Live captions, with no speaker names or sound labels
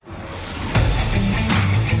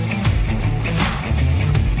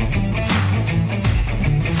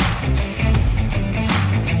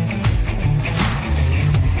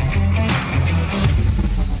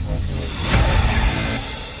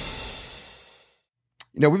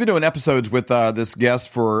We've been doing episodes with this guest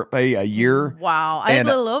for a year. Wow. A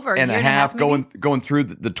little over and a half going through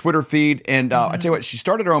the Twitter feed. And I tell you what, she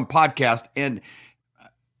started her own podcast and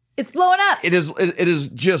it's blowing up. It is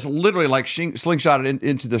just literally like slingshotted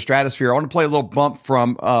into the stratosphere. I want to play a little bump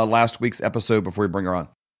from last week's episode before we bring her on.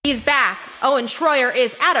 He's back. Owen Schroyer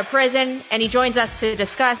is out of prison, and he joins us to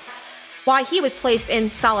discuss why he was placed in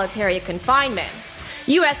solitary confinement.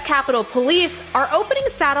 U.S. Capitol Police are opening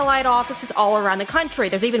satellite offices all around the country.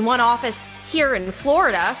 There's even one office here in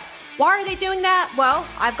Florida. Why are they doing that? Well,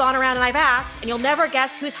 I've gone around and I've asked, and you'll never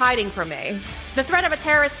guess who's hiding from me. The threat of a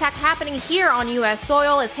terrorist attack happening here on U.S.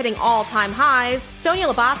 soil is hitting all-time highs. Sonia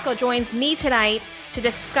Labasco joins me tonight to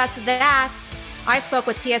discuss that. I spoke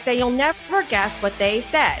with TSA. You'll never guess what they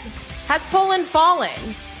said. Has Poland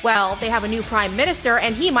fallen? Well, they have a new prime minister,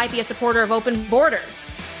 and he might be a supporter of open borders.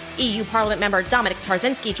 EU Parliament member Dominic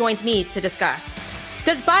Tarzinski joins me to discuss.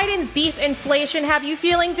 Does Biden's beef inflation have you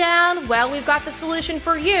feeling down? Well, we've got the solution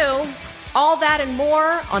for you. All that and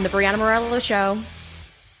more on the Breanna Morello Show.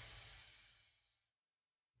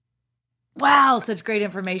 Wow, such great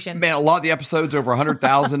information. Man, a lot of the episodes, over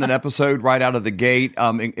 100,000 an episode right out of the gate.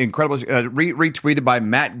 Incredible. Retweeted by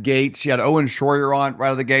Matt Gaetz. You had Owen Schroyer on right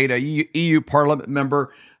out of the gate, a EU Parliament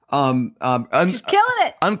member. Just killing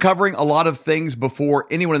it. Uncovering a lot of things before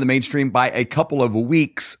anyone in the mainstream by a couple of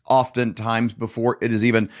weeks, oftentimes before it is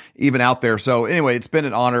even out there. So anyway, it's been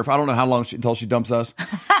an honor. I don't know how long until she dumps us,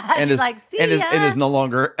 and is no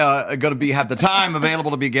longer going to have the time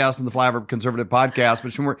available to be a guest on the Flyover Conservative podcast.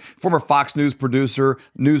 But she's former Fox News producer,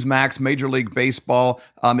 Newsmax, Major League Baseball,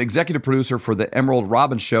 executive producer for the Emerald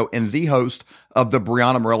Robbins Show, and the host of the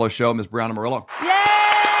Breanna Morello Show, Ms. Breanna Morello. Yay!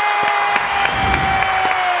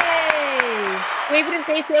 David and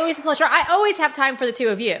Stacey, always a pleasure. I always have time for the two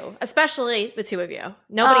of you, especially the two of you.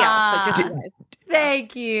 Nobody else, but just you guys.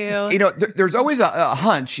 Thank you. There's always a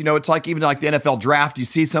hunch. It's like even like the NFL draft. You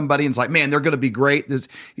see somebody and it's like, man, they're going to be great.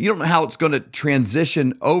 You don't know how it's going to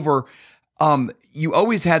transition over. You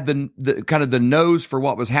always had the kind of the nose for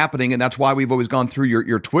what was happening, and that's why we've always gone through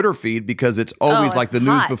your Twitter feed, because it's always like the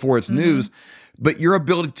news before it's news. But your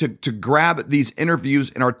ability to grab these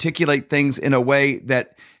interviews and articulate things in a way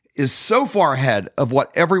that is so far ahead of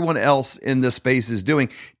what everyone else in this space is doing.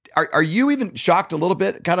 Are you even shocked a little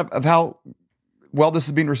bit kind of how well this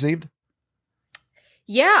is being received?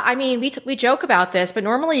 Yeah, I mean, we joke about this, but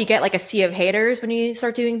normally you get like a sea of haters when you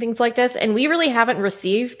start doing things like this, and we really haven't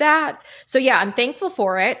received that. So yeah, I'm thankful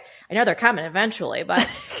for it. I know they're coming eventually, but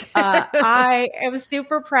I am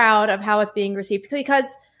super proud of how it's being received,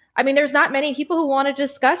 because I mean, there's not many people who want to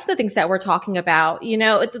discuss the things that we're talking about.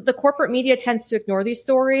 The corporate media tends to ignore these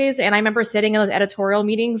stories. And I remember sitting in those editorial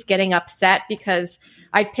meetings getting upset because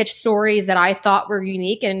I'd pitched stories that I thought were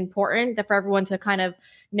unique and important for everyone to kind of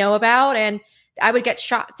know about. And I would get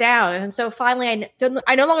shot down. And so finally,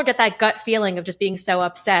 I no longer get that gut feeling of just being so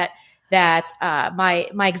upset that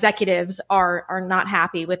my executives are not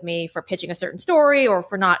happy with me for pitching a certain story, or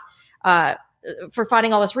for not for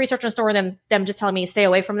finding all this research on a story, and then them just telling me to stay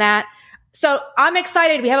away from that. So I'm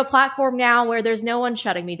excited. We have a platform now where there's no one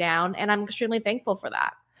shutting me down, and I'm extremely thankful for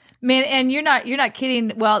that. Man, and you're not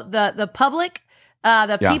kidding. Well, the public,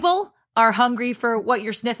 people are hungry for what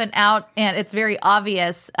you're sniffing out, and it's very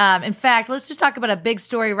obvious. In fact, let's just talk about a big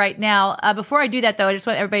story right now. Before I do that, though, I just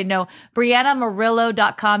want everybody to know,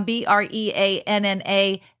 BreannaMorello.com,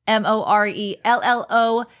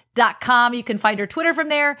 BreannaMorello.com. You can find her Twitter from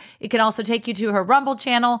there. It can also take you to her Rumble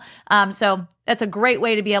channel. So that's a great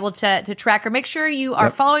way to be able to track her. Make sure you are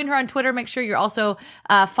following her on Twitter. Make sure you're also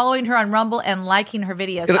following her on Rumble and liking her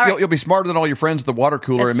videos. You'll be smarter than all your friends at the water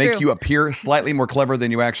cooler. That's and make true. you appear slightly more clever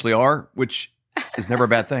than you actually are, which is never a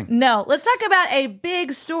bad thing. No. Let's talk about a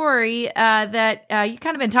big story that you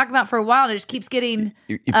kind of been talking about for a while, and it just keeps getting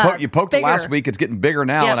You poked it last week. It's getting bigger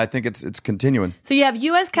now, and I think it's continuing. So you have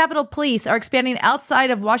U.S. Capitol Police are expanding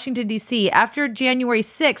outside of Washington, D.C. After January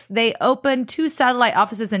 6th, they opened 2 satellite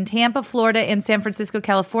offices in Tampa, Florida, and San Francisco,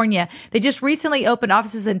 California. They just recently opened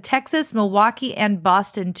offices in Texas, Milwaukee, and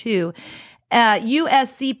Boston, too.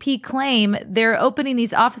 USCP claim they're opening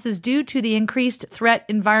these offices due to the increased threat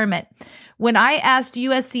environment. When I asked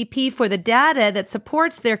USCP for the data that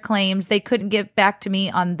supports their claims, they couldn't get back to me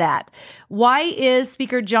on that. Why is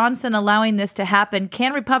Speaker Johnson allowing this to happen?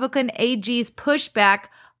 Can Republican AGs push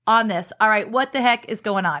back on this? All right, what the heck is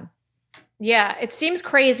going on? Yeah, it seems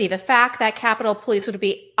crazy. The fact that Capitol Police would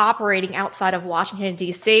be operating outside of Washington,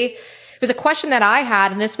 D.C. It was a question that I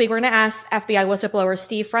had, and this week we're going to ask FBI whistleblower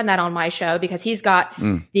Steve Friend that on my show, because he's got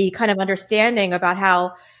the kind of understanding about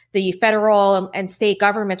how the federal and state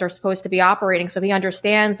governments are supposed to be operating. So he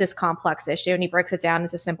understands this complex issue and he breaks it down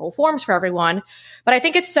into simple forms for everyone. But I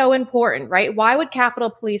think it's so important, right? Why would Capitol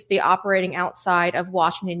Police be operating outside of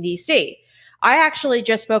Washington, D.C.? I actually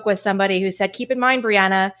just spoke with somebody who said, keep in mind,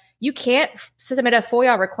 Breanna, you can't submit a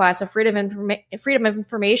FOIA request, a freedom of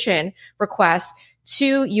information request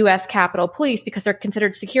to U.S. Capitol Police because they're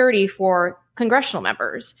considered security for congressional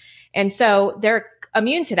members. And so they're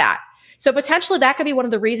immune to that. So potentially that could be one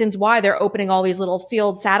of the reasons why they're opening all these little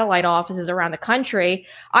field satellite offices around the country.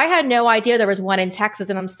 I had no idea there was one in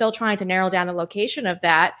Texas, and I'm still trying to narrow down the location of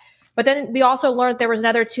that. But then we also learned there was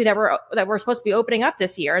another two that were supposed to be opening up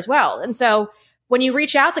this year as well. And so when you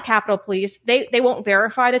reach out to Capitol Police, they won't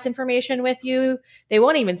verify this information with you. They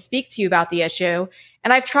won't even speak to you about the issue.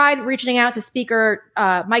 And I've tried reaching out to Speaker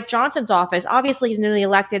Mike Johnson's office. Obviously, he's newly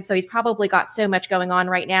elected, so he's probably got so much going on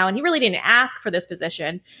right now. And he really didn't ask for this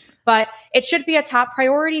position. But it should be a top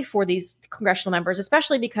priority for these congressional members,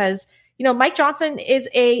 especially because, you know, Mike Johnson is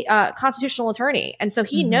a constitutional attorney. And so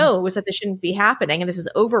he knows that this shouldn't be happening and this is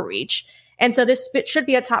overreach. And so this should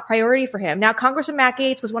be a top priority for him. Now, Congressman Matt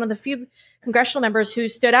Gaetz was one of the few congressional members who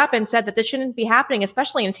stood up and said that this shouldn't be happening,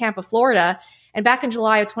 especially in Tampa, Florida. And back in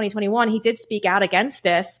July of 2021, he did speak out against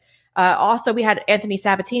this. Also, we had Anthony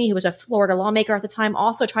Sabatini, who was a Florida lawmaker at the time,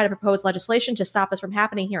 also try to propose legislation to stop this from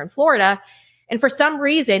happening here in Florida. And for some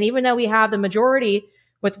reason, even though we have the majority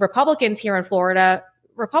with Republicans here in Florida,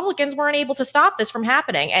 Republicans weren't able to stop this from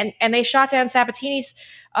happening. And they shot down Sabatini's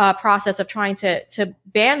process of trying to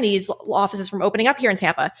ban these offices from opening up here in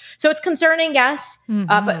Tampa. So it's concerning, yes,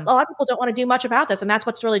 but a lot of people don't want to do much about this. And that's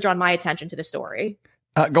what's really drawn my attention to the story.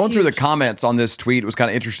 Going through the comments on this tweet was kind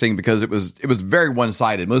of interesting because it was very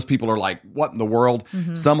one-sided. Most people are like, what in the world?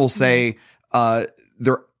 Some will say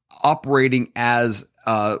they're operating as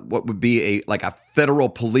what would be a federal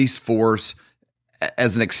police force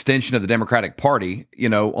as an extension of the Democratic Party, you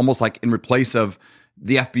know, almost like in replace of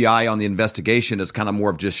the FBI on the investigation is kind of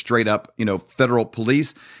more of just straight up, you know, federal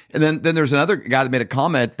police. And then there's another guy that made a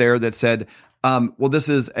comment there that said, well, this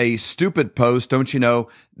is a stupid post. Don't you know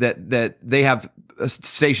that they have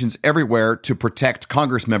stations everywhere to protect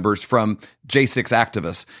Congress members from J6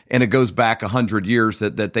 activists. And it goes back 100 years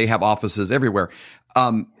that they have offices everywhere.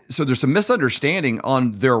 So there's some misunderstanding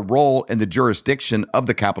on their role in the jurisdiction of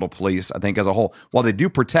the Capitol Police, I think, as a whole. While they do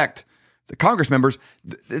protect the Congress members,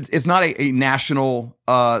 it's not a national,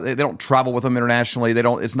 they don't travel with them internationally.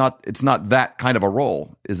 It's not that kind of a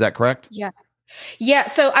role. Is that correct? Yeah. Yeah.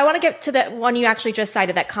 So I want to get to that one you actually just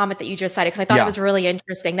cited, that comment that you just cited, because I thought it was really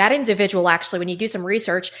interesting. That individual, actually, when you do some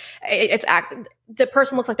research, the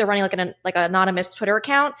person looks like they're running an anonymous Twitter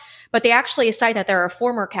account, but they actually cite that they're a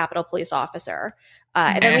former Capitol Police officer.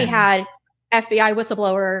 And then we had FBI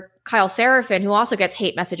whistleblower Kyle Seraphin, who also gets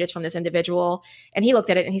hate messages from this individual. And he looked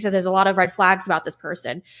at it and he says there's a lot of red flags about this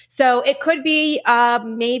person. So it could be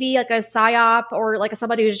maybe like a psyop or like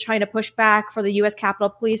somebody who's trying to push back for the U.S. Capitol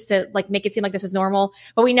Police to like make it seem like this is normal.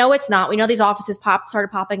 But we know it's not. We know these offices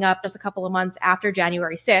started popping up just a couple of months after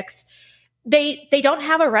January 6th. They don't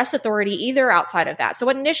have arrest authority either outside of that. So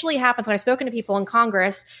what initially happens when I've spoken to people in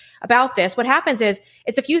Congress about this, what happens is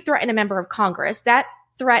if you threaten a member of Congress, that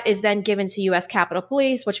threat is then given to U.S. Capitol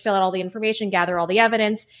Police, which fill out all the information, gather all the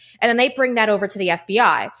evidence, and then they bring that over to the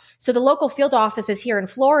FBI. So the local field offices here in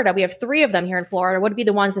Florida, we have 3 of them here in Florida, would be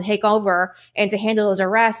the ones to take over and to handle those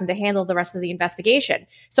arrests and to handle the rest of the investigation.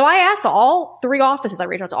 So I asked all 3 offices, I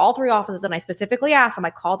reached out to all 3 offices, and I specifically asked them,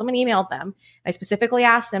 I called them and emailed them, and I specifically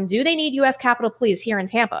asked them, do they need U.S. Capitol Police here in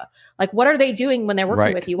Tampa? Like, what are they doing when they're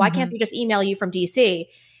working with you? Why can't they just email you from D.C.?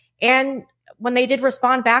 And when they did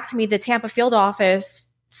respond back to me, the Tampa field office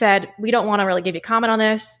said, we don't want to really give you comment on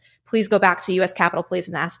this. Please go back to U.S. Capitol Police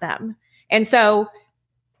and ask them. And so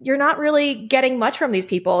you're not really getting much from these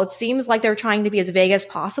people. It seems like they're trying to be as vague as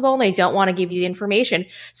possible and they don't want to give you the information.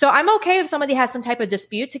 So I'm okay if somebody has some type of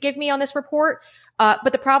dispute to give me on this report.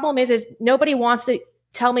 But the problem is nobody wants to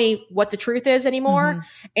tell me what the truth is anymore.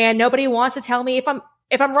 And nobody wants to tell me if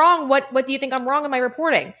I'm wrong, what do you think I'm wrong in my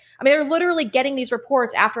reporting? I mean, they're literally getting these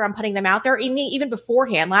reports after I'm putting them out there. Even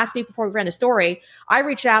beforehand, last week before we ran the story, I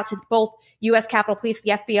reached out to both U.S. Capitol Police,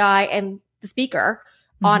 the FBI, and the Speaker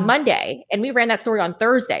on Monday, and we ran that story on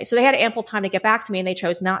Thursday. So they had ample time to get back to me, and they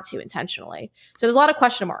chose not to intentionally. So there's a lot of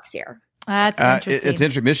question marks here. That's interesting. It's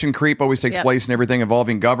interesting. Mission creep always takes place in everything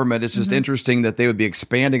involving government. It's just interesting that they would be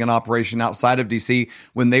expanding an operation outside of D.C.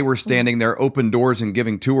 when they were standing there open doors and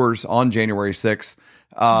giving tours on January 6th.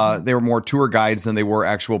 They were more tour guides than they were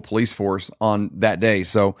actual police force on that day.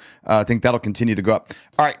 So I think that'll continue to go up.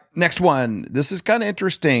 All right, next one. This is kind of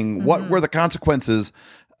interesting. What were the consequences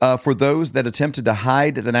for those that attempted to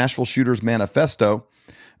hide the Nashville Shooters Manifesto?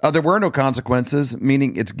 There were no consequences,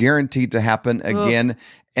 meaning it's guaranteed to happen again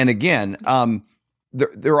and again.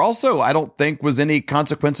 There also, I don't think, was any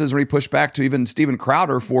consequences when he pushed back to even Steven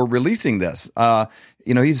Crowder for releasing this.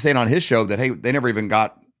 He's saying on his show that, hey, they never even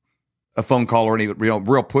got a phone call or any real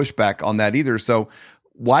pushback on that either. So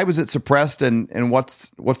why was it suppressed, and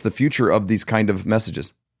what's the future of these kind of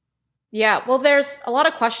messages? Yeah, well, there's a lot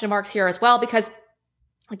of question marks here as well, because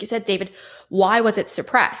like you said, David, why was it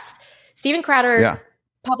suppressed? Steven Crowder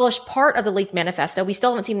published part of the leaked manifesto. We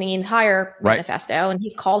still haven't seen the entire manifesto, and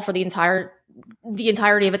he's called for the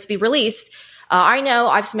entirety of it to be released. I know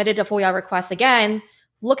I've submitted a FOIA request again,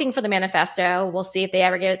 looking for the manifesto. We'll see if they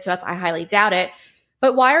ever give it to us. I highly doubt it.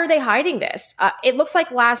 But why are they hiding this? It looks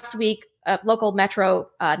like last week, local Metro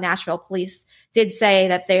Nashville police did say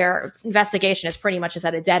that their investigation is pretty much just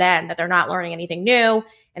at a dead end, that they're not learning anything new,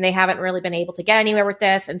 and they haven't really been able to get anywhere with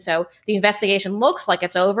this. And so the investigation looks like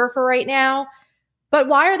it's over for right now. But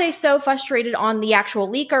why are they so frustrated on the actual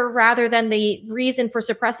leaker rather than the reason for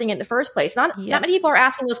suppressing it in the first place? Not many people are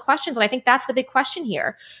asking those questions, and I think that's the big question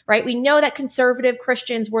here, right? We know that conservative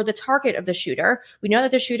Christians were the target of the shooter. We know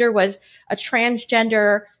that the shooter was a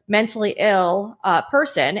transgender, mentally ill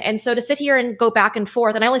person. And so to sit here and go back and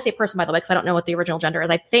forth, and I only say person, by the way, because I don't know what the original gender is.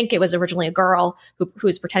 I think it was originally a girl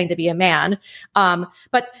who's pretending to be a man.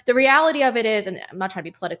 But the reality of it is, and I'm not trying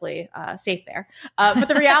to be politically safe there, but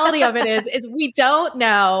the reality of it is we don't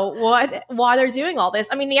know why they're doing all this.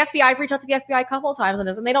 I mean, the FBI, I've reached out to the FBI a couple of times on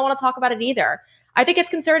this, and they don't want to talk about it either. I think it's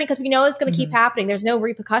concerning because we know it's going to keep happening. There's no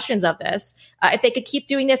repercussions of this. If they could keep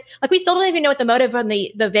doing this, like we still don't even know what the motive on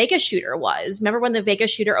the Vegas shooter was. Remember when the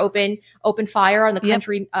Vegas shooter opened fire on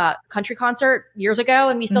the country concert years ago,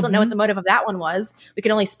 and we still don't know what the motive of that one was. We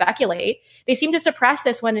can only speculate. They seem to suppress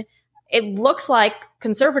this when it looks like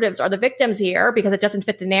conservatives are the victims here because it doesn't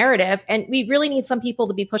fit the narrative. And we really need some people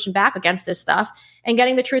to be pushing back against this stuff and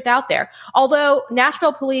getting the truth out there. Although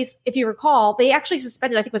Nashville police, if you recall, they actually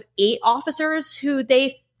suspended, I think it was 8 officers who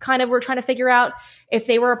they kind of were trying to figure out if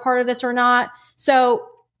they were a part of this or not. So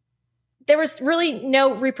there was really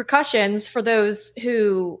no repercussions for those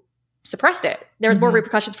who suppressed it. There was more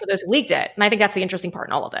repercussions for those who leaked it. And I think that's the interesting part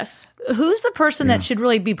in all of this. Who's the person that should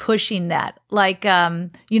really be pushing that? Like,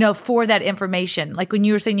 for that information? Like when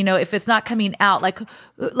you were saying, if it's not coming out,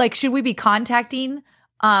 like should we be contacting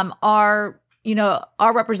our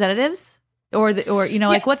representatives or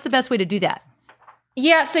like what's the best way to do that?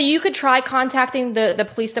 Yeah, so you could try contacting the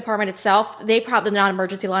police department itself. They probably, the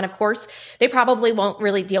non-emergency line, of course, they probably won't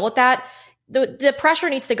really deal with that. The pressure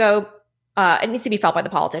needs to go, it needs to be felt by the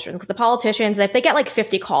politicians, because the politicians, if they get like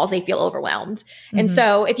 50 calls, they feel overwhelmed. And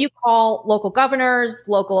so if you call local governors,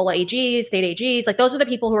 local AGs, state AGs, like those are the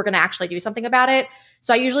people who are going to actually do something about it.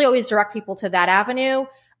 So I usually always direct people to that avenue.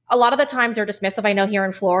 A lot of the times they're dismissive. I know here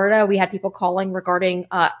in Florida, we had people calling regarding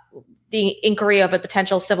the inquiry of a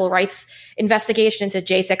potential civil rights investigation into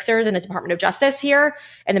J6ers in the Department of Justice here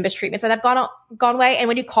and the mistreatments that have gone away. And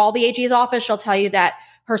when you call the AG's office, she'll tell you that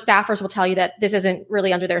her staffers will tell you that this isn't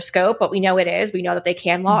really under their scope, but we know it is. We know that they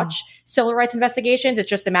can launch civil rights investigations. It's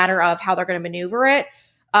just a matter of how they're going to maneuver it.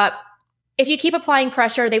 If you keep applying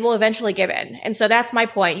pressure, they will eventually give in. And so that's my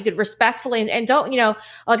point. You could respectfully, and don't, a lot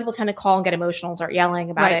of people tend to call and get emotional and start yelling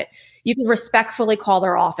about it. You can respectfully call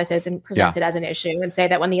their offices and present it as an issue and say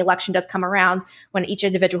that when the election does come around, when each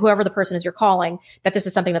individual, whoever the person is you're calling, that this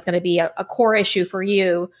is something that's going to be a core issue for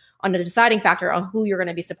you on the deciding factor on who you're going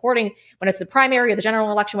to be supporting when it's the primary or the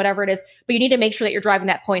general election, whatever it is. But you need to make sure that you're driving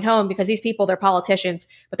that point home, because these people, they're politicians,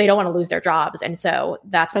 but they don't want to lose their jobs. And so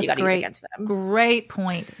that's what you got to use against them. Great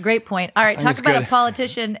point. All right. Talk about a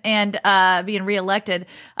politician and being reelected.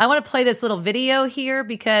 I want to play this little video here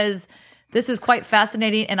because this is quite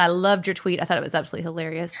fascinating. And I loved your tweet. I thought it was absolutely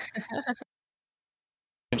hilarious.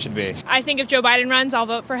 Should be. I think if Joe Biden runs, I'll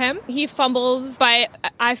vote for him. He fumbles, but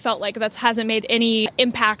I felt like that hasn't made any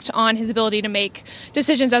impact on his ability to make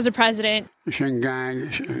decisions as a president. Is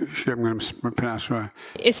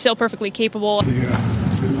still perfectly capable.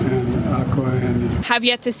 Have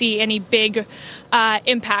yet to see any big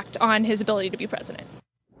impact on his ability to be president.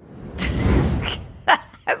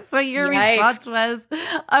 So your response was,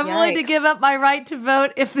 I'm willing to give up my right to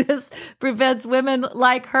vote if this prevents women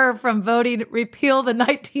like her from voting, repeal the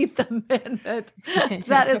 19th Amendment.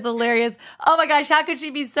 That is hilarious. Oh my gosh, how could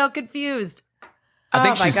she be so confused? I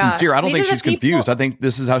think she's sincere. I don't think she's confused. I think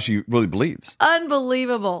this is how she really believes.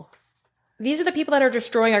 Unbelievable. These are the people that are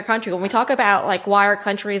destroying our country. When we talk about like why our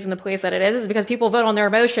country is in the place that it is because people vote on their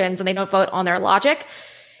emotions and they don't vote on their logic.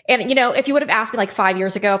 And, if you would have asked me like 5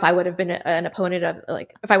 years ago if I would have been an opponent of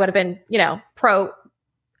if I would have been, pro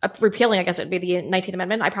repealing, I guess it would be the 19th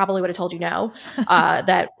Amendment, I probably would have told you no,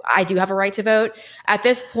 that I do have a right to vote. At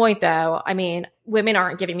this point, though, I mean, women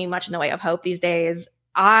aren't giving me much in the way of hope these days.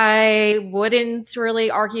 I wouldn't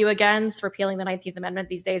really argue against repealing the 19th Amendment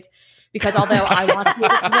these days, because although I want to be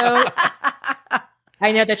able to vote,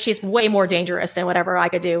 I know that she's way more dangerous than whatever I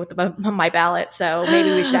could do with my ballot. So maybe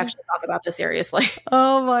we should actually talk about this seriously.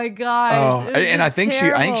 Oh my God! Oh, and I think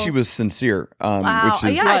she was sincere. Wow. Which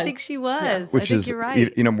is, I think she was. Which I think is, you're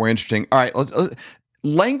right. more interesting. All right,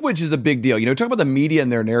 language is a big deal. Talk about the media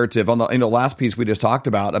and their narrative. On the last piece we just talked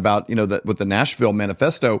about with the Nashville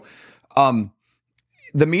manifesto.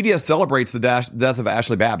 The media celebrates the death of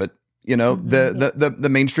Ashley Babbitt. The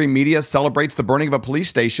mainstream media celebrates the burning of a police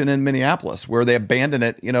station in Minneapolis, where they abandon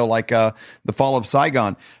it, like the fall of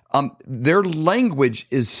Saigon. Their language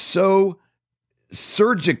is so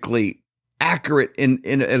surgically accurate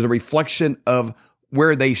as a reflection of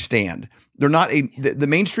where they stand. They're not the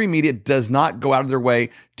mainstream media does not go out of their way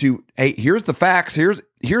to, hey, here's the facts.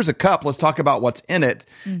 Here's a cup. Let's talk about what's in it.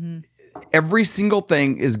 Mm-hmm. Every single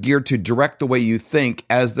thing is geared to direct the way you think,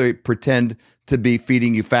 as they pretend to be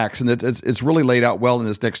feeding you facts. And it's really laid out well in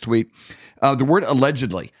this next tweet. The word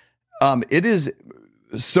allegedly, it is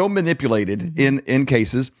so manipulated in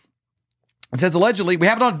cases. It says allegedly, we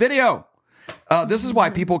have it on video. This is why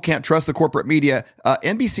people can't trust the corporate media.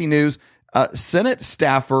 NBC News, Senate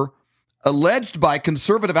staffer alleged by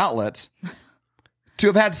conservative outlets to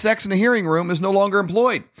have had sex in a hearing room is no longer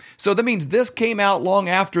employed. So that means this came out long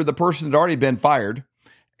after the person had already been fired.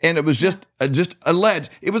 And it was just alleged.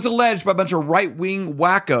 It was alleged by a bunch of right-wing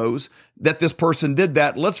wackos that this person did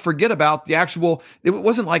that. Let's forget about the actual, it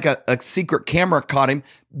wasn't like a secret camera caught him.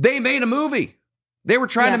 They made a movie. They were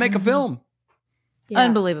trying to make a film. Yeah.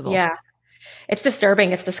 Unbelievable. Yeah. It's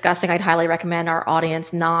disturbing. It's disgusting. I'd highly recommend our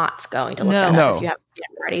audience not going to look at it if you haven't seen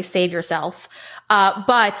it already. Save yourself.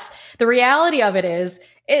 But the reality of it is,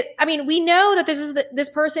 we know that this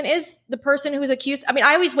person is the person who is accused. I mean,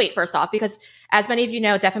 I always wait first off, because as many of you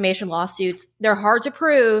know, defamation lawsuits, they're hard to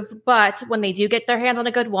prove, but when they do get their hands on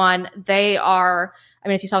a good one, they are,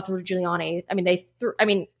 as you saw through Giuliani,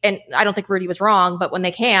 and I don't think Rudy was wrong, but when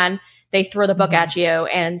they can, they throw the book at you.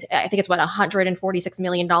 And I think it's $146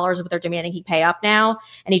 million of what they're demanding he pay up now.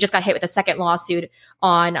 And he just got hit with a second lawsuit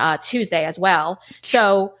on Tuesday as well.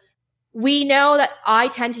 So we know that I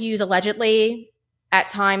tend to use allegedly at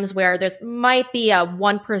times where there's might be a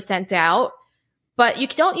 1% doubt, but you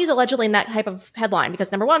don't use allegedly in that type of headline,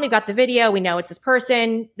 because number one, we've got the video. We know it's this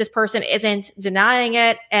person. This person isn't denying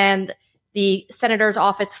it. And the senator's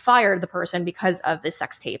office fired the person because of this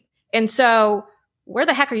sex tape. And so where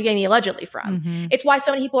the heck are you getting the allegedly from? Mm-hmm. It's why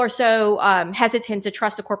so many people are so hesitant to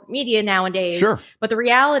trust the corporate media nowadays. Sure. But the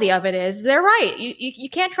reality of it is they're right. You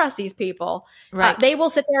can't trust these people. Right. They will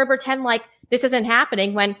sit there and pretend like this isn't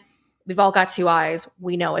happening when we've all got two eyes.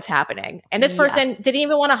 We know it's happening. And this person didn't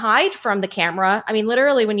even want to hide from the camera. I mean,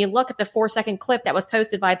 literally, when you look at the 4-second clip that was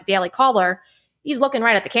posted by the Daily Caller, he's looking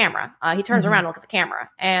right at the camera. He turns around and looks at the camera.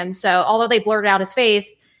 And so although they blurred out his face,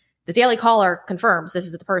 the Daily Caller confirms this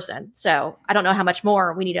is the person. So I don't know how much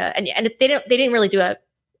more we need to, and they didn't really do a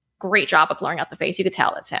great job of blurring out the face. You could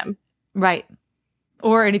tell it's him. Right.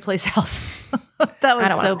 Or any place else. That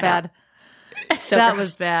was so bad. That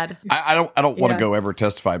was bad. I don't want to go ever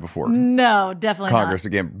testify before. No, definitely Congress not.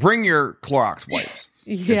 again. Bring your Clorox wipes.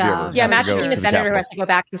 Yeah. Imagine being the senator who has to go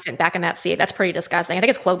back and sit back in that seat. That's pretty disgusting. I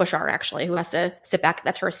think it's Klobuchar actually who has to sit back.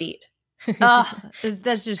 That's her seat.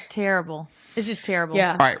 That's just terrible. It's just terrible.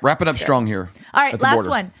 Yeah. All right, wrapping up strong here. All right, last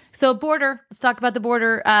one. So border. Let's talk about the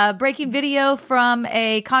border. Breaking video from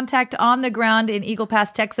a contact on the ground in Eagle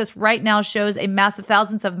Pass, Texas right now shows a mass of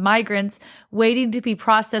thousands of migrants waiting to be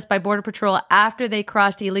processed by Border Patrol after they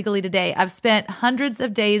crossed illegally today. I've spent hundreds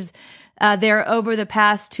of days there over the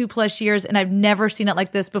past 2+ years, and I've never seen it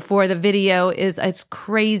like this before. The video it's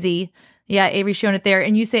crazy. Yeah, Avery's showing it there.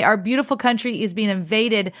 And you say, our beautiful country is being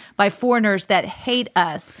invaded by foreigners that hate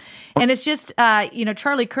us. And it's just,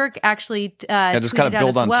 Charlie Kirk actually just kind of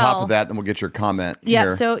build on top of that, and we'll get your comment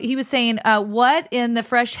here. So he was saying, what in the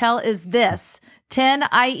fresh hell is this? 10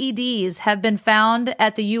 IEDs have been found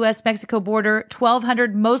at the U.S.-Mexico border,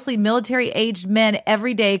 1,200 mostly military-aged men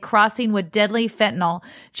every day crossing with deadly fentanyl.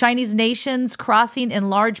 Chinese nations crossing in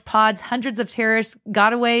large pods, hundreds of terrorist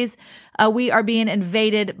gotaways. We are being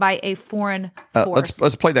invaded by a foreign force.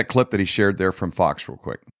 Let's play that clip that he shared there from Fox real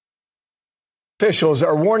quick. Officials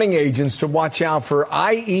are warning agents to watch out for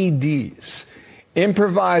IEDs,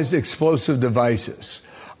 improvised explosive devices,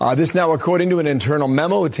 This now, according to an internal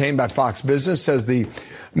memo obtained by Fox Business, says the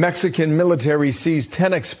Mexican military seized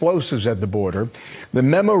 10 explosives at the border. The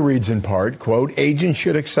memo reads in part, quote, agents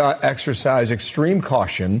should exercise extreme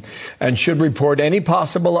caution and should report any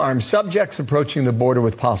possible armed subjects approaching the border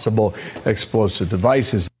with possible explosive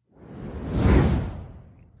devices.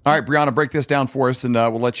 All right, Breanna, break this down for us, and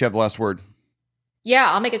we'll let you have the last word.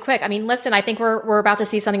 Yeah, I'll make it quick. I mean, listen, I think we're about to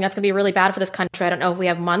see something that's going to be really bad for this country. I don't know if we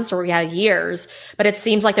have months or we have years, but it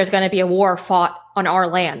seems like there's going to be a war fought on our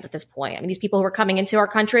land at this point. I mean, these people who are coming into our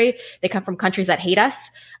country, they come from countries that hate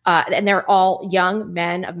us, and they're all young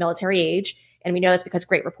men of military age. And we know this because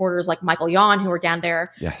great reporters like Michael Yon, who are down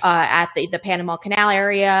there at the Panama Canal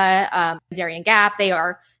area, Darien Gap, they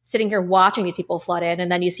are sitting here watching these people flood in,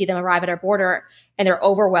 and then you see them arrive at our border and they're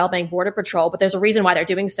overwhelming Border Patrol. But there's a reason why they're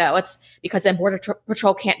doing so. It's because then Border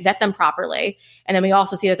Patrol can't vet them properly. And then we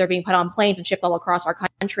also see that they're being put on planes and shipped all across our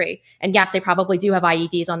country. And yes, they probably do have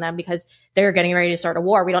IEDs on them because they're getting ready to start a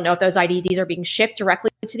war. We don't know if those IEDs are being shipped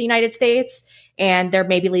directly to the United States, and they're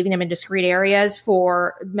maybe leaving them in discrete areas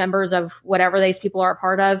for members of whatever these people are a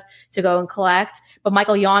part of to go and collect. But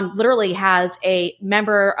Michael Yon literally has a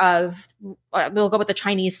member of, we'll go with the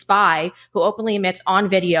Chinese spy, who openly admits on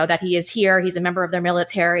video that he is here. He's a member of their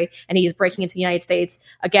military, and he is breaking into the United States.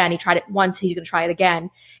 Again, he tried it once. He's going to try it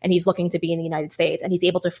again. And he's looking to be in the United States. And he's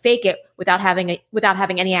able to fake it without having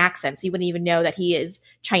any accent. So you wouldn't even know that he is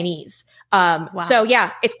Chinese. Wow. So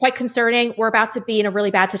yeah, it's quite concerning. We're about to be in a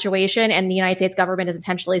really bad situation, and the United States government is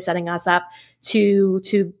intentionally setting us up to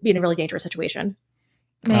be in a really dangerous situation.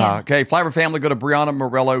 Okay, Flyover family, go to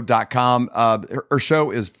BreannaMorello.com. Her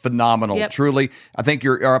show is phenomenal, truly. I think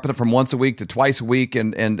you're up it from once a week to twice a week,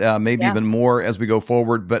 and maybe even more as we go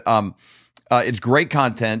forward. But it's great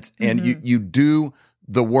content, and you do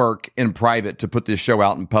the work in private to put this show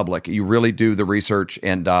out in public. You really do the research,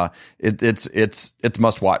 and it's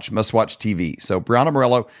must watch TV. So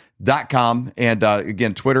BreannaMorello.com, and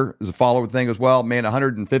again, Twitter is a follower thing as well. Man,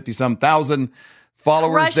 150,000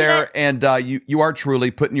 followers Crushing there, it. and you are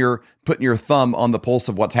truly putting your thumb on the pulse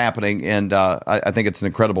of what's happening, and I think it's an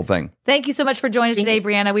incredible thing. Thank you so much for joining us today,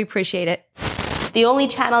 Breanna. We appreciate it. The only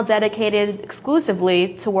channel dedicated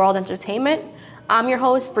exclusively to world entertainment. I'm your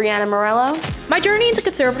host, Breanna Morello. My journey into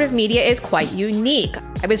conservative media is quite unique.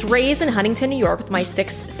 I was raised in Huntington, New York with my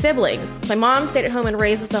 6 siblings. My mom stayed at home and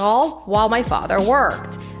raised us all while my father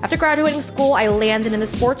worked. After graduating school, I landed in the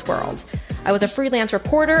sports world. I was a freelance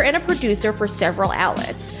reporter and a producer for several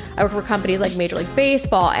outlets. I worked for companies like Major League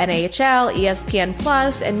Baseball, NHL,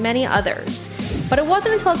 ESPN+, and many others. But it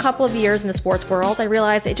wasn't until a couple of years in the sports world I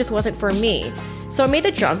realized it just wasn't for me. So I made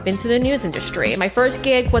the jump into the news industry. My first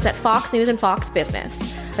gig was at Fox News and Fox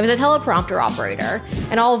Business. I was a teleprompter operator,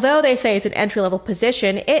 and although they say it's an entry-level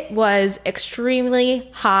position, it was extremely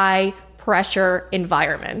high-pressure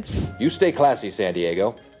environment. You stay classy, San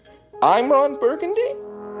Diego. I'm Ron Burgundy.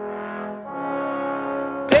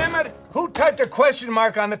 Damn it! Who typed a question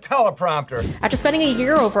mark on the teleprompter? After spending a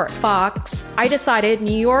year over at Fox, I decided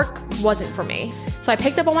New York wasn't for me. So I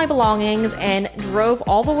picked up all my belongings and drove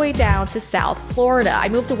all the way down to South Florida. I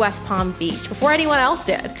moved to West Palm Beach before anyone else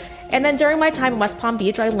did. And then during my time in West Palm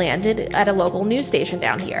Beach, I landed at a local news station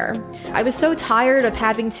down here. I was so tired of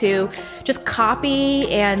having to just copy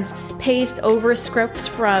and paste over scripts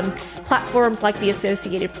from platforms like the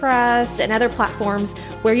Associated Press and other platforms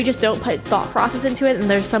where you just don't put thought process into it, and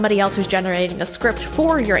there's somebody else who's generating a script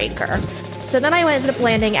for your anchor. So then I ended up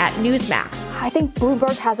landing at Newsmax. I think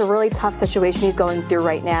Bloomberg has a really tough situation he's going through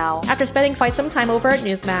right now. After spending quite some time over at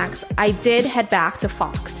Newsmax, I did head back to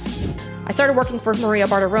Fox. I started working for Maria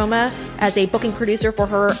Bartiromo as a booking producer for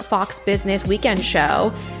her Fox Business weekend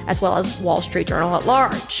show, as well as Wall Street Journal at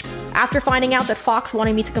large. After finding out that Fox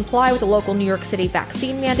wanted me to comply with the local New York City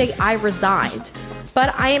vaccine mandate, I resigned.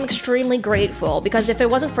 But I am extremely grateful, because if it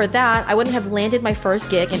wasn't for that, I wouldn't have landed my first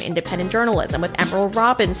gig in independent journalism with Emerald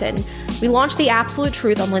Robinson. We launched The Absolute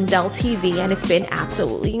Truth on Lindell TV, and it's been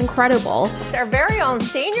absolutely incredible. Our very own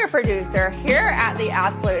senior producer here at The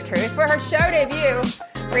Absolute Truth for her show debut,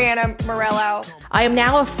 Breanna Morello. I am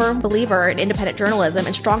now a firm believer in independent journalism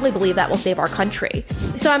and strongly believe that will save our country.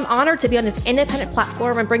 So I'm honored to be on this independent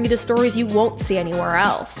platform and bring you the stories you won't see anywhere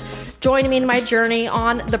else. Join me in my journey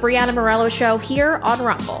on The Breanna Morello Show here on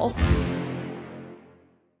Rumble.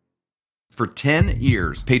 For 10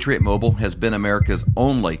 years, Patriot Mobile has been America's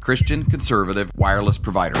only Christian conservative wireless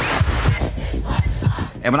provider.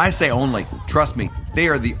 And when I say only, trust me, they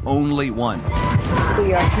are the only one.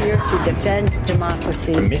 We are here to defend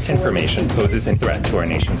democracy. Misinformation poses a threat to our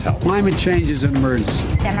nation's health. Climate change is an emergency.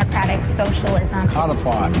 Democratic socialism.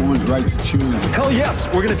 Codify women's right to choose. Hell yes,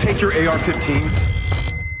 we're going to take your AR-15.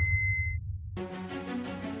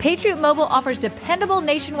 Patriot Mobile offers dependable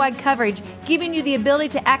nationwide coverage, giving you the ability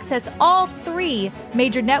to access all 3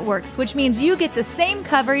 major networks, which means you get the same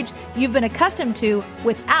coverage you've been accustomed to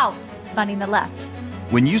without funding the left.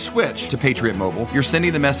 When you switch to Patriot Mobile, you're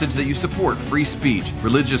sending the message that you support free speech,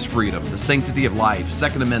 religious freedom, the sanctity of life,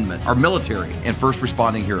 Second Amendment, our military, and first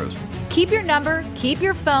responding heroes. Keep your number, keep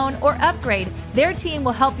your phone, or upgrade. Their team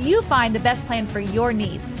will help you find the best plan for your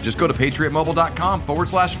needs. Just go to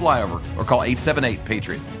patriotmobile.com/flyover or call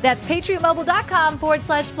 878-PATRIOT. That's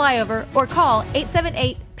patriotmobile.com/flyover or call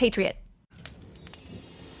 878-PATRIOT.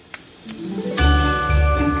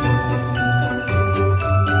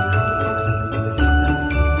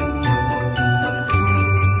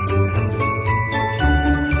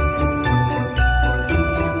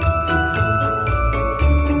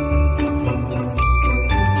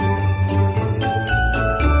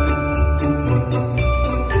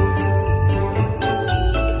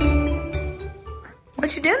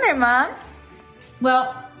 What you doing there, Mom?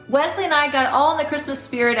 Well, Wesley and I got all in the Christmas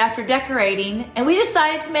spirit after decorating, and we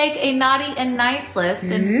decided to make a naughty and nice list.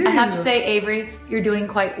 And I have to say, Avery, you're doing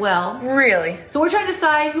quite well. Really? So we're trying to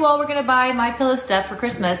decide who all we're going to buy MyPillow stuff for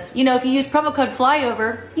Christmas. You know, if you use promo code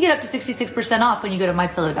FLYOVER, you get up to 66% off when you go to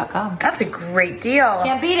MyPillow.com. That's a great deal.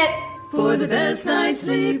 Can't beat it. For the best night's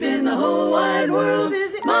sleep in the whole wide world,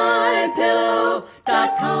 visit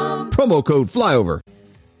MyPillow.com. Promo code FLYOVER.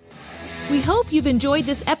 We hope you've enjoyed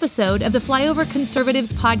this episode of the Flyover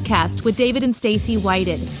Conservatives podcast with David and Stacey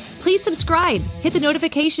Whited. Please subscribe, hit the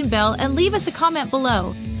notification bell, and leave us a comment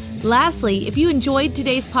below. Lastly, if you enjoyed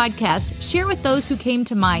today's podcast, share with those who came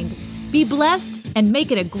to mind. Be blessed and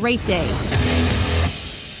make it a great day.